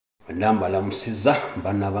Namba la musiza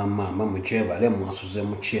bana bamama mujebale mwasuze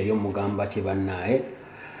mukiyeyo mugamba kye bannaye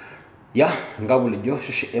ya nga bulijjo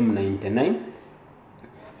M99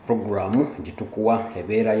 programu gitukuwa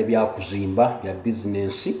ebeera ebyakuzimba bya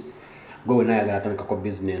business gwe nayagala atandika ko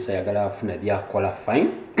business ayagala afuna byakola fine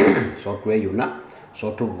so tweyuna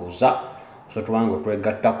so tubuuza so tubango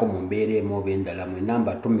twegattako mu mbeera emu oba endala mu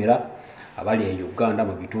namba tumira abali e Uganda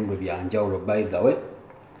mu bitundu bya njawulo by the way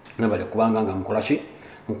nabale kubanga nga mukolaki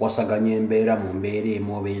mukwasaganya embeera mu mbeera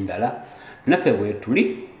emu oba endala naffe bwe tuli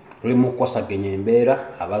mu kwasaganya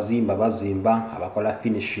embeera abazimba bazimba abakola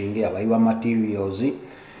finishing abayiwa materials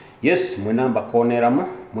yes mwe namba koneramu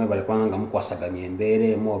mwebale kubanga nga mukwasaganya embeera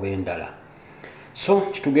emu oba endala so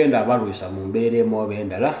kitugenda abalwisa mu mbeera emu oba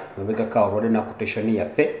endala mubegaka olwode na quotation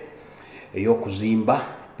yaffe ey'okuzimba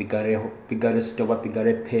pigare site oba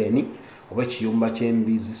pigare peni oba ekiyumba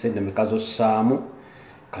ky'embizi sente mekazo saamu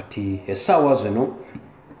kati essaawa zino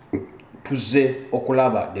tuze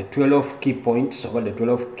okulaba the 12 key points oba the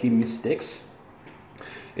 12 key mistakes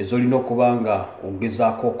ezolina okubanga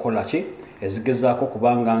ogezaako okola ki ezigezaako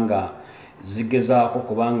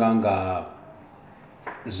kubanga nga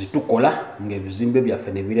zitukola ng'ebizimbe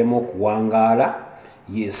byaffe ne birema okuwangaala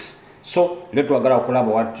yes so let's twagala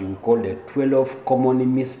okulaba what we call the 12 common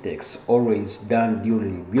mistakes always done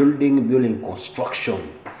during building construction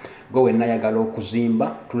gwe nayagala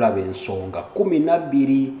okuzimba tulaba ensonga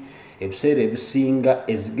 12 ebiseera ebisinga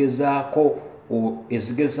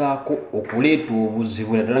ezigezaako okuleeta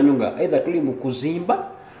obuzibu naddala nnyo nga either tuli mu kuzimba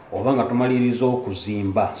oba nga tumaliriza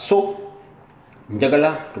okuzimba so njagala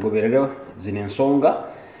tugoberere zino ensonga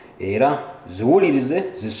era ziwulirize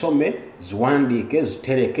zisome ziwandiike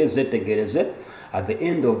zitereke zetegereze at the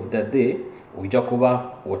end of the day ojja kuba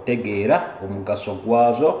otegeera omugaso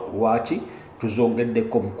gwazo lwaki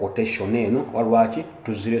tuzogeddeko mu quotation eno walwaki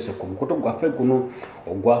tuzirese ku mukutu gwaffe guno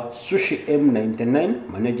ogwa Sushi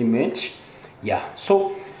M99 management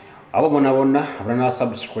so abo bonna abana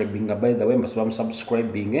subscribing by the way mbasaba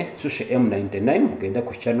subscribing Sushi M99 mugenda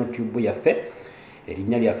ku channel YouTube yaffe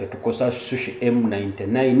erinnya lyaffe tukosa Sushi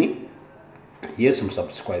M99 yes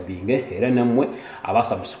subscribing era namwe aba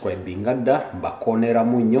subscribing adda mbakonera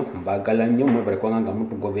munyo mbagala nnyo mwebale kwanga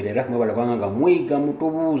mutugoberera mwebale kwanga mwiga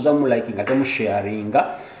mutubuuza mu like nga temu sharinga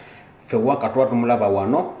fe wakatwa tumulaba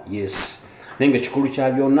wano yes nenge kikulu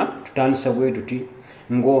kya byonna tutandise bwe tuti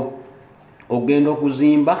ngo ogenda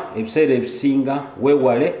okuzimba ebiseera ebisinga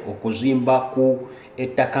weewale okuzimba ku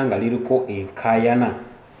ettaka nga liriko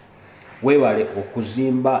enkayana weewale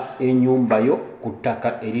okuzimba ennyumba yo ku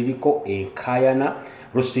ttaka eririko enkayana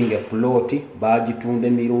lusinga ploti bagitunda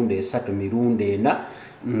emirundi 3 mirundi 4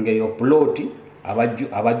 ng'eyo ploti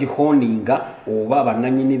abagihoninga oba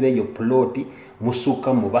abannannyini b'eyo ploti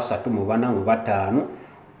musukka mu 3 mu 4 mu 5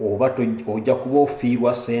 oba ojja kuba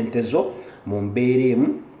ofiirwa ssente zo mu mbeera emu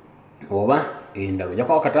oba endala ojja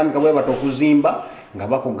kuba katandika bwe bato okuzimba nga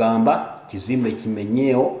bakugamba kizimbe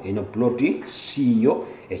kimenyeewo eno ploti siiyo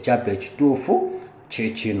ekyapa ekituufu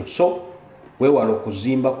kyekino so weewala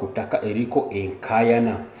okuzimba ku ttaka eriko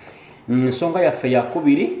enkayana nsonga yaffe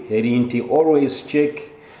yakubiri eri nti always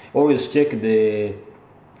check the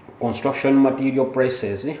construction material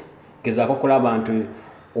prices gezaako kulaba nti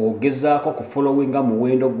ogezaako kufollowinga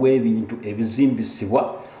muwendo gw'ebintu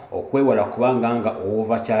ebizimbisibwa okwewala kubanga nga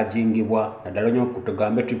overchargingibwa naddala nnyo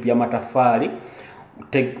tugambe trip y'amataffaali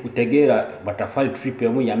utegeera matafali trip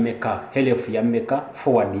emu ya meka helef ya meka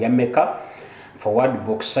forward ya meka forward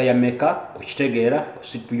boxer ya meka okitegeera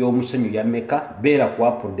situ y'omusenyu ya meka beera ku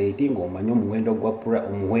update ng'omanya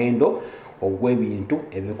omuwendo ogw'ebintu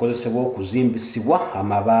ebikozesebwa okuzimbisibwa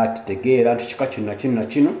amabaati tegeera nti kika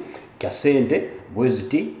kino kya sente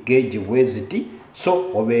bweziti geegi bweziti so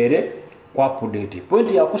obeere ku update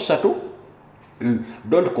point ya kusatu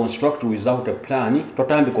don't construct without a plan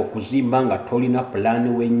totandika okuzimba nga tolina plan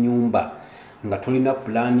w'ennyumba nga tolina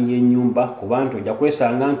plan y'ennyumba kuba nti ojja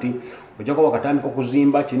kwesanga nti ojja kuba katandika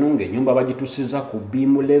okuzimba kino ng'ennyumba bagitusiza ku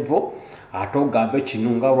beam level ate ogambe kino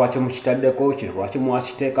nga lwaki mukitaddeko kino lwaki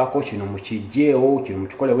mwakiteekako kino mukijjeewo kino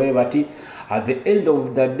mukikole bwe bati at the end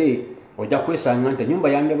of the day ojja kwesanga nti ennyumba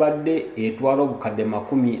yandibadde etwala obukadde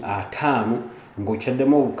 50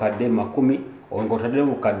 ng'okyaddemu obukadde 10 ng'otadde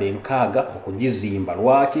obukadde 60 okugizimba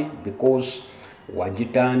lwaki because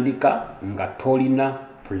wagitandika nga tolina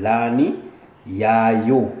pulaani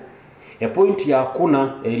yaayo epoint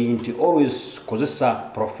yakuna eri nti always kozesa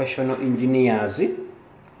professional engineers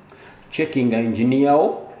checking engineer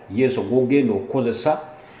wo yeso gwogenda okukozesa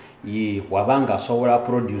wabanga asobola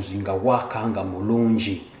producing waka nga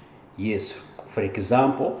mulungi yes For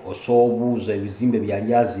example, osobuuza ebizimbe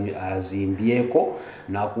byali azimbyeko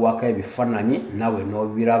nakuwaka ebifananyi nawe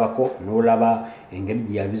nobirabako nolaba engeri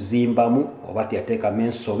gye yabizimbamu oba teyateekamu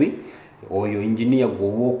ensobi, oyo engineer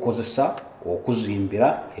gwoba okozesa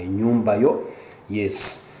okuzimbira ennyumba yo.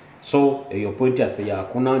 Yes, so eyo point yaffe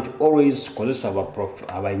yakuna nti always kozesa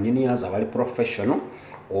aba engineers abali professional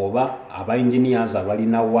oba aba engineers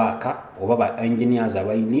abalina waaka oba aba engineers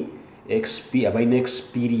abalina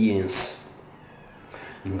experience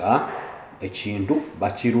nga ekintu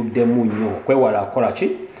bakiruddemu nnyo okwewala akola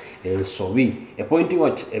ki ensobi.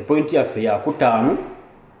 Epointi yaffe yakutaano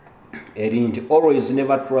eri nti always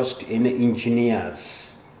never trust any engineers.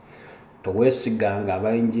 Toweesiganga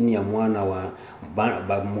aba engineer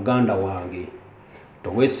muganda wange,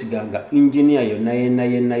 toweesiganga engineer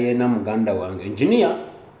yonna muganda wange. Engineer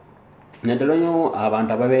naddala nnyo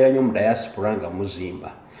abantu ababeera nnyo mu diaspora nga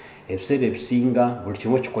muzimba, ebiseera ebisinga buli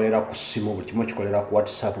kimu kikolera ku ssimu, buli kimu kikolera ku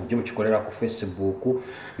WhatsApp, buli kimu kikolera ku Facebook,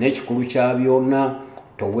 n'ekikulu kya byonna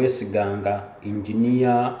toweesiganga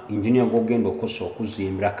engineer gw'ogenda okozesa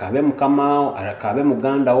okuzimbira. Kaabe mukamaawo, kaabe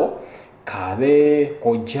mugandawo, kaabe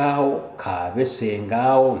kojjaawo, kaabe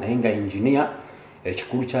sengaawo, naye nga engineer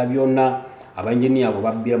ekikulu kya byonna aba engineer abo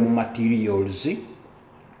babbira mu materials.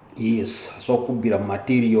 Yes, so okubbira mu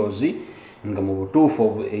materials nga mu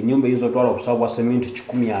butuufu ennyumba eyinza otwala obusawo bwa sementi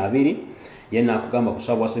 120, ye nakugamba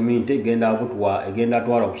obusawo bwa sementi egenda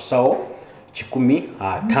atwala obusawo 15.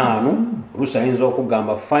 Oluusi ayinza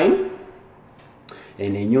okugamba fine,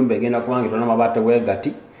 eno ennyumba egenda kubanga etwala amabaati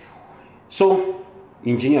bwegati. So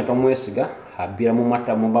engineer tomwesiga, abbira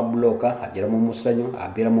mu babulooka, agira mu musenyu,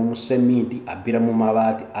 abbira mu sementi, abbira mu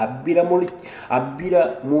mabaati, abbira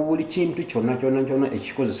mu buli kintu kyonna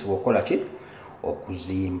ekikozesebwa okukola ki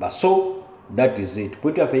okuzimba. So that is it.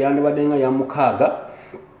 Point yaffe yandibadde nga ya 6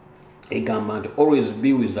 egamba nti always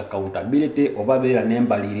be with accountability, oba beera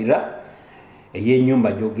n'embalirira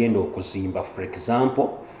ey'ennyumba gy'ogenda okuzimba. For example,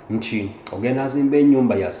 nti ogenda azimba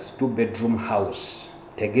ennyumba ya 2-bedroom house,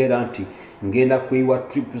 tegeera nti ngenda kuyiwa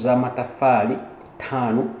trip z'amataffaali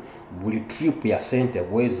 5, buli trip ya sente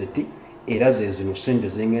bweziti, era ze zino sente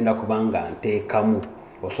zengenda kubanga nteekamu.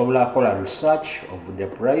 Osobola kukola research of the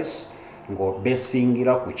price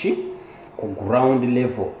ng'obesingira ku ground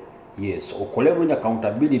level. Yes, okole bulungi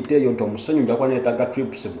accountability eyo nti omusenyu nja kuba neetaaga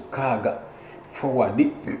trips 6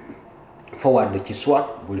 forward kiswa,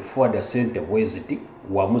 buli forward ya sente bweziti,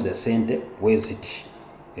 wamu ze sente bweziti.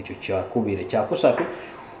 Ekyo kyakubiri. Kyakusatu,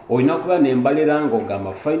 olina kuba nembalira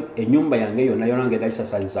ng'ogamba fine, ennyumba yange yonna ngenda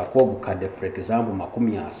gisasalizaako obukadde for example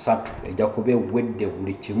 30, ejja kuba ewedde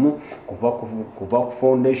buli kimu kuva ku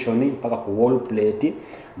foundation mpaka ku wall plate,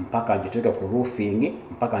 mpaka ngiteeke ku roofing,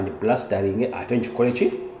 mpaka plastering, ate nkikole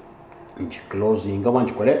ki nkiclosing oba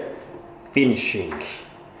nkikole finishing.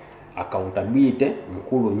 Accountability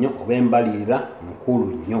nkulu nnyo oba embalirira nkulu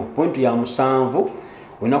nnyo. Point ya 7,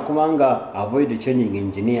 olina kubanga avoid changing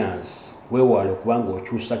engineers. Weewale kubanga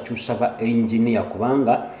okyusakyusa ba engineer,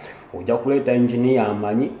 kubanga ojja kuleeta engineer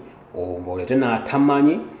amanyi oleete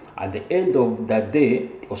n'atamanyi, at the end of the day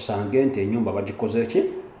osange nti ennyumba bagikoze ki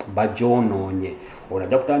bagyonoonye.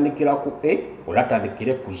 Olajja kutandikira ku A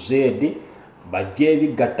olatandikire ku Z, bajje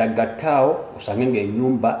ebigattagattaawo osange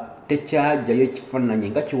ng'ennyumba tekyajjayo ekifaananyi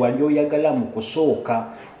nga kiwali oyagala mu kusooka,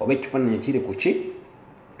 oba ekifaananyi kiri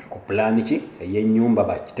ku pulaani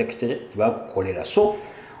ey'ennyumba kibakukolera. So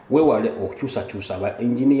weewale okukyusakyusa ba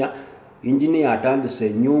engineer atandise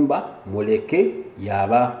ennyumba muleke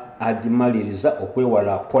yaba agimaliriza,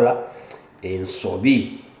 okwewala akola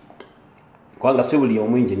ensobi, kubanga si buli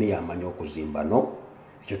omu engineer amanyi okuzimba, no,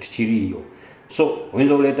 ekyo tikiriiyo. So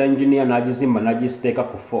oyinza okuleeta engineer n'agizimba n'agiteeka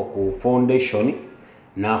ku foundation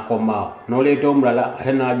n'akomaawo, n'oleeta omulala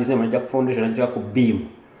ate n'agizimba n'ajja ku foundation n'agiteeka ku beam,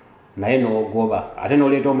 naye n'ogoba. Ate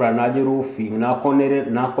n'oleeta omulala n'agiroofing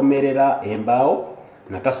n'akomerera embaawo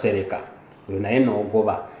natasereka, oyo naye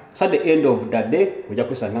n'ogoba. So at the end of the day ojja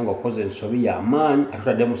kwisanga nga okoze ensobi y'amaanyi, ate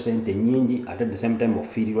otaddemu sente nnyingi, ate at the same time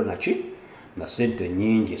ofiirirwa na sente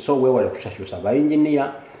nnyingi. So weewale okukyusakyusa ba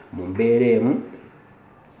engineer mu mbeera emu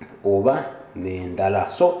oba n'endala.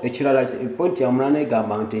 So ekirala, point ya 8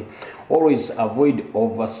 egamba nti always avoid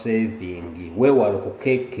oversaving. Weewale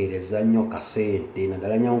okukeekereza nnyo kasente,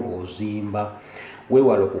 naddala nnyo ng'ozimba,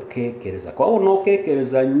 weewale okukeekereza. Kuba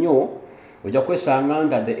n'okeekereza nnyo ojja kwesanga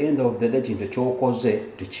nti at the end of the day kintu ekyokoze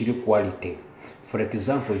tekiri quality. For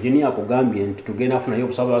example, engineer akugambye nti tugenda kufunayo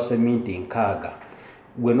obusawo bwa sementi 6,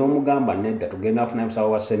 gwe n'omugamba nedda tugenda kufunayo obusawo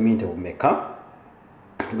bwa sementi bumeka,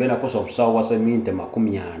 tugenda kukosa obusawo bwa sementi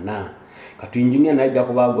 40. Kati engineer naye ajja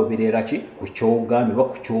kuba agoberera ki ku kyogambye oba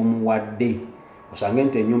ku kyomuwadde, osange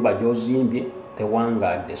nti ennyumba gy'ozimbye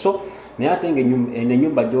tewangadde. So naye ate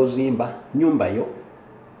ng'enyumba gy'ozimba nyumba yo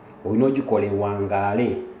olina ogikola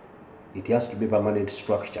ewangaale. It has to be permanent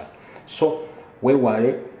structure. So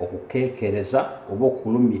weewale okukeekereza oba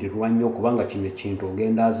okulumirirwa nnyo kubanga kino ekintu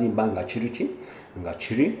ogenda azimba nga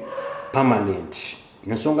kiri permanent.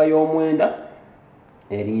 Ensonga y'omwenda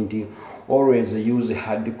eri nti always use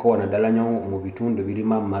hardcore naddala nnyo mu bitundu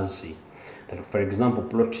birimu amazzi. For example,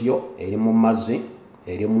 plot yo eri mu mazzi,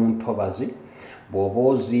 eri mu ntobazi, bw'oba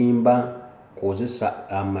ozimba kozesa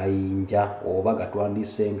amayinja oba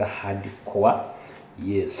gatwandise nga hardcore.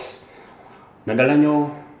 Yes, naddala nnyo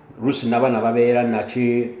lusi n'abaana babeera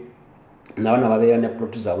ne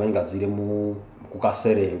plot zaabwe nga ziri ku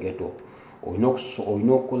kaserengeto, olina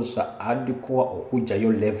okukozesa hardcore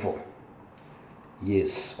okugyayo level.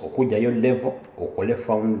 Yes, okugyayo level okole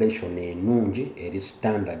foundation enungi eri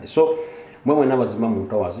standard. So mwe n'abazimba mu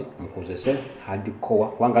ntobazi mukozese hardcore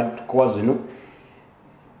kubanga hardcore zino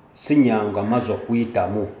si nnyangu amazzi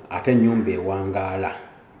okuyitamu ate ennyumba ewangaala.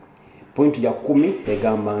 Point ya 10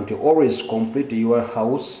 egamba nti always complete your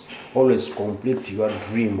house, always complete your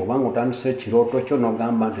dream. Obanga otandise ekirooto kyo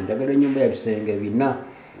n'ogamba nti njagala ennyumba ya bisenge 4,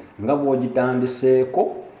 nga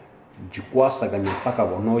bw'ogitandiseeko gikwasaganya mpaka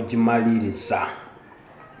bw'onoogimaliriza.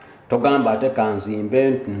 Togamba ate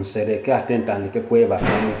kanzimbe nsereke ate ntandike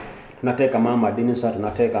kwebakamu, tunateekamu amadinisa,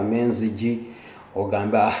 tunateekamu enzigi,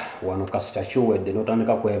 ogambe wano kasita kiwedde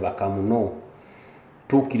n'otandika kwebakamu. No,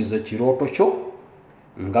 tuukiriza ekirooto kyo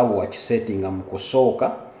nga bwe wakisetinga mu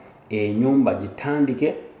kusooka, ennyumba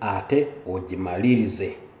gitandike ate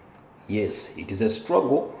ogimalirize. Yes, it is a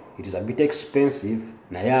struggle, it is a bit expensive,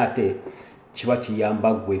 naye ate kiba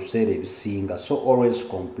kiyamba gwe ebiseera ebisinga. So always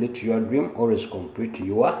complete your dream, always complete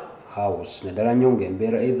your house. Naddala nnyo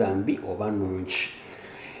ng'embeera either mbi oba nnungi.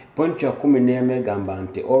 Point ya 11 egamba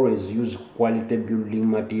nti always use quality building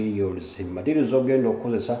materials. Materials ogenda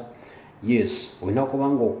okukozesa, yes, olina kuba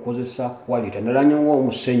nga okukozesa quality. Naddala nnyo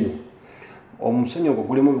ng'omusenyu. Omusenyu ogwo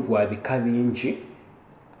gulimu gwa bika bingi.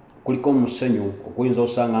 Kuliko omusenyu oguyinza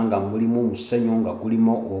osanga nga mulimu omusenyu nga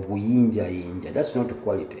gulimu obuyinjayinja. That's not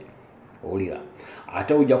quality. Olira.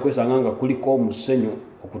 Ate ojja kwesanga nga kuliko omusenyu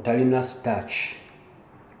okutalina starch.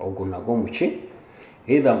 Ogwo nagwo muki?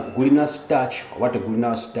 Either gulina starch oba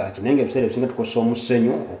tegulina starch. Naye ng'ebiseera ebisinga tukozesa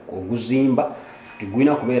omusenyu oguzimba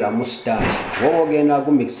tigulina kubeera mu starch. Woba ogenda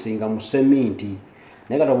gumikisinga mu seminti.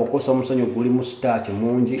 Naye kati oba okozesa omusenyu guli mu starch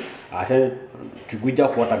mungi ate tigujja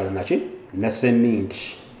kukwatagana naki? Ne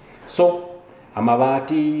seminti. So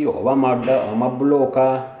amabaati oba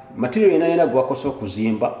amabulooka, material yena gwakozesa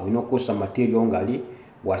okuzimba olina okukozesa material ngali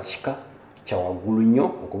wa kika kya waggulu nnyo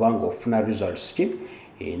okuba nga ofuna results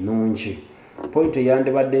enungi. Point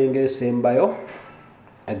eyandibadde ng'esembayo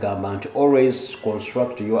egamba nti always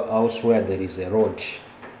construct your house where there is a road.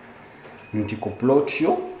 Nti ku plot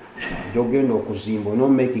yo gy'ogenda okuzimba olina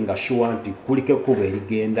making sure nti kuliko ekkubo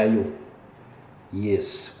erigendayo.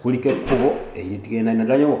 Yes, kuliko ekkubo erigenda.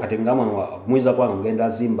 Naddala nnyo kati ngamba muyinza kuba ng'ogenda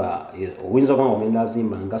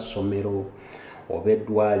azimba nga ssomero oba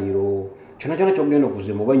eddwaliro, kyonna ky'ogenda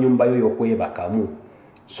okuzimba oba ennyumba yo y'okwebakamu,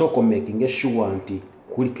 sooka making sure nti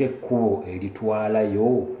kuliko ekkubo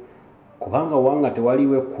eritwalayo, kubanga wanga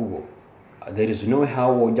tewaliwo ekkubo, there is no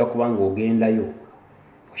how ojja kuba ng'ogendayo.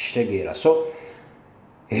 Okitegeera. So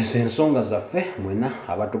ezo ensonga zaffe mwena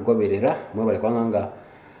abatugoberera mwebale kubanga nga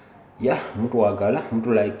mutwagala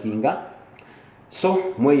mutulikinga. So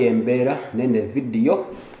mweyembeera nene video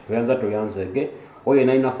toyanza toyanzege. Oyo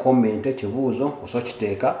nalina comment ekibuuzo oso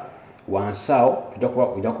kiteeka wansi awo,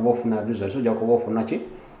 ojja kuba ofuna results, ojja kuba ofuna ki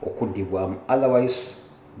okuddibwamu. Otherwise,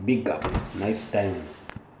 big up, nice time.